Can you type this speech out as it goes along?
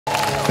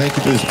Thank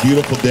you for this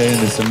beautiful day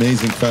and this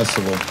amazing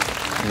festival.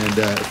 And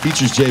it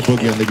features Jay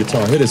Boogie on the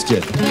guitar. Hit us,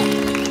 Jay.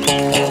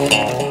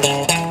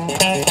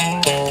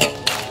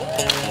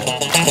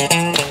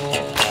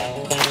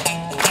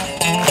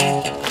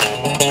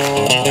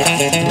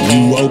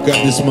 You woke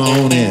up this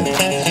morning,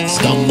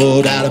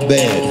 stumbled out of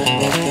bed.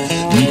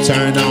 You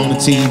turned on the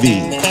TV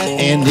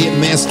and it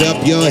messed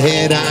up your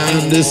head.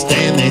 I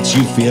understand that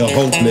you feel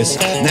hopeless.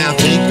 Now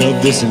think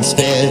of this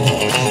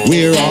instead.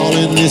 We're all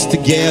in this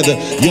together.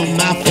 You're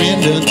my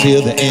friend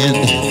until the end.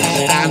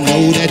 I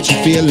know that you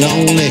feel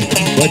lonely,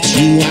 but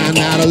you are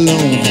not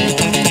alone.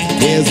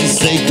 There's a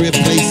sacred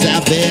place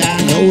out there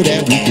I know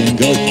that we can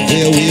go,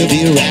 where we'll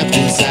be wrapped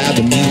inside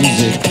the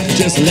music.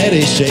 Just let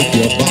it shake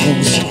your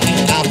bones.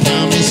 I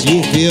promise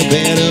you'll feel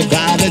better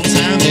by the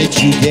time that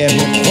you get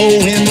home. Oh,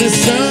 when the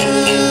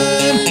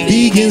sun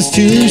begins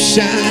to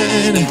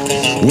shine,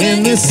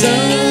 when the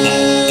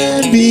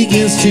sun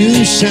begins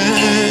to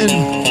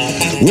shine,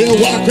 we'll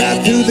walk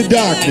right through the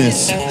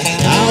darkness,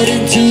 out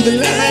into the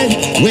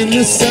light. When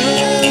the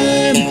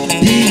sun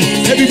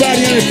beams,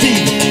 everybody on your feet,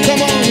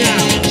 come on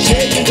now,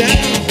 shake it down,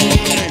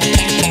 honey.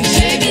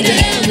 Shake it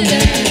down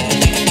tonight.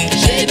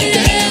 Shake it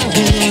down,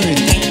 honey.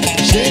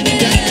 Shake it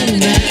down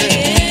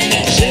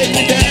tonight. Shake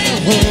it down,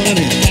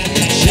 honey.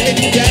 Shake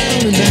it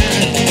down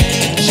tonight.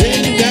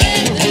 Shake it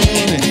down,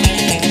 honey.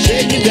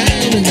 Shake it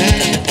down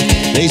tonight.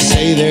 They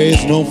say there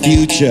is no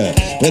future,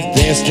 but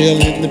they're still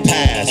in the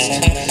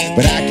past.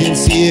 But I can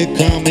see it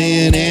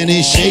coming and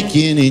it's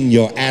shaking in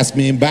your ask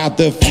me about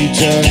the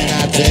future, and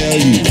I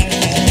tell you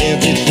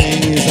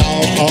everything is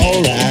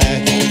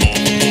alright,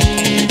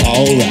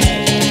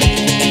 alright.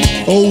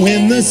 Oh,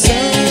 when the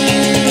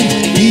sun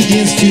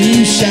begins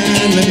to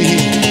shine, let me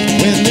hear.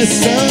 When the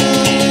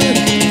sun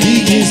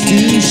begins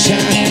to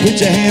shine,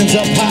 put your hands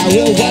up high,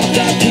 we'll walk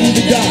right through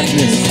the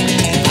darkness,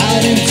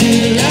 out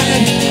into the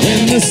light.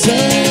 When the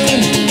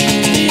sun,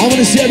 I want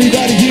to see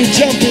everybody here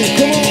jumping,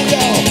 come on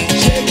y'all.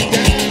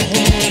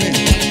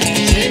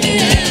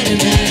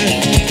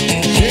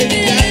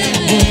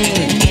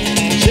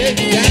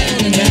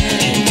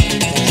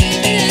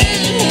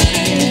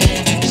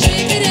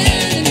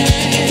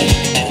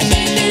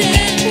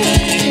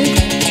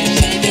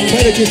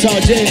 Play the guitar,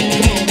 Jay.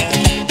 Come on.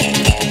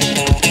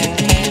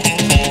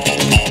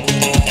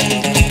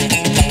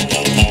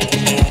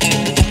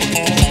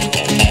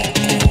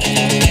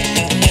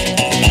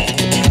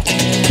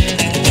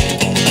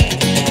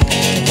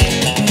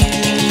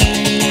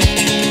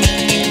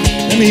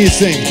 Let me hear you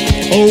sing.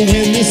 Oh,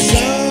 when the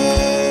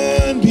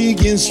sun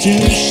begins to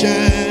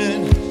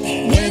shine,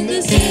 when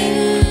the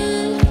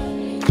sun,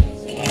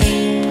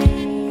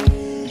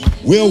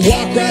 we'll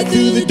walk right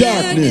through the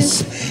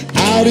darkness,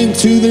 out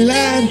into the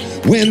light.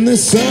 When the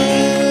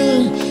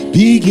sun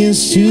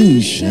begins to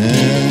shine.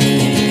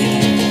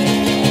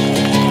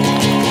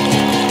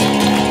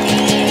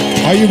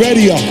 Are you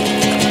ready, y'all?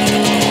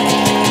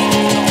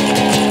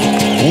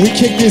 When we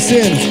kick this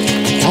in,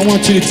 I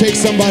want you to take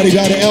somebody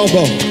by the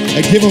elbow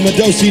and give them a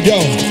do-si-do.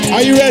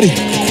 Are you ready?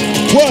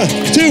 1,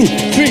 2,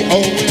 3.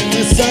 Oh, when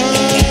the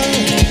sun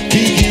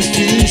begins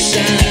to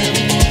shine,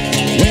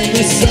 when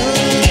the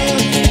sun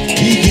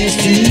begins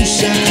to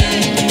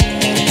shine,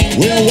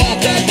 we'll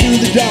walk right through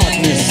the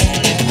darkness,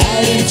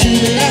 out into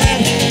the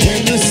light.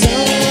 When the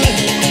sun,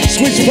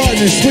 switch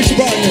partners.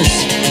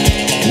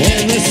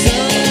 When the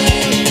sun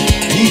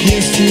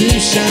begins to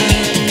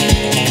shine,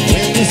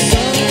 when the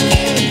sun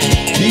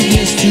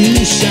begins to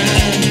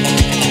shine,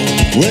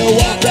 we'll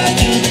walk right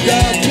through the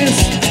darkness,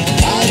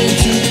 out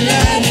into the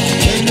light.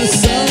 When the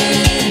sun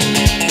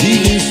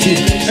begins to,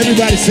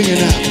 everybody sing it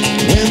now.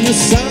 When the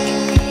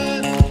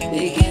sun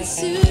begins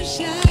to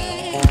shine,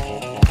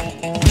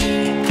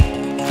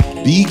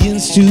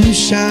 begins to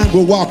shine,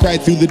 we'll walk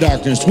right through the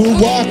darkness. We'll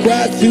walk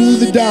right through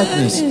the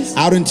darkness,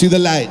 out into the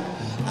light,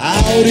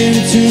 out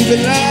into the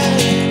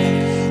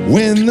light.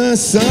 When the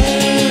sun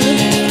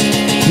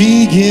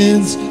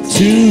begins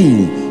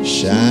to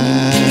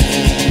shine.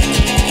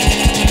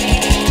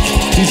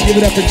 Please give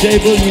it up for Jay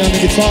Boogie on the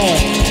guitar.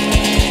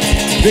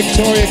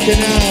 Victoria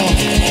Canal.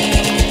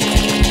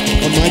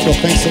 Oh, Michael,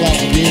 thanks a lot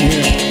for being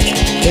here.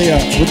 Hey,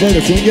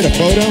 Roberto, can we get a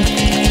photo?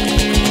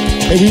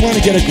 Hey, we want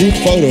to get a group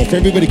photo. If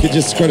everybody could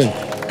just sort of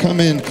come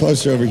in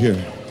closer over here.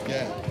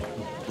 Yeah.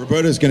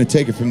 Roberto's going to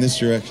take it from this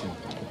direction.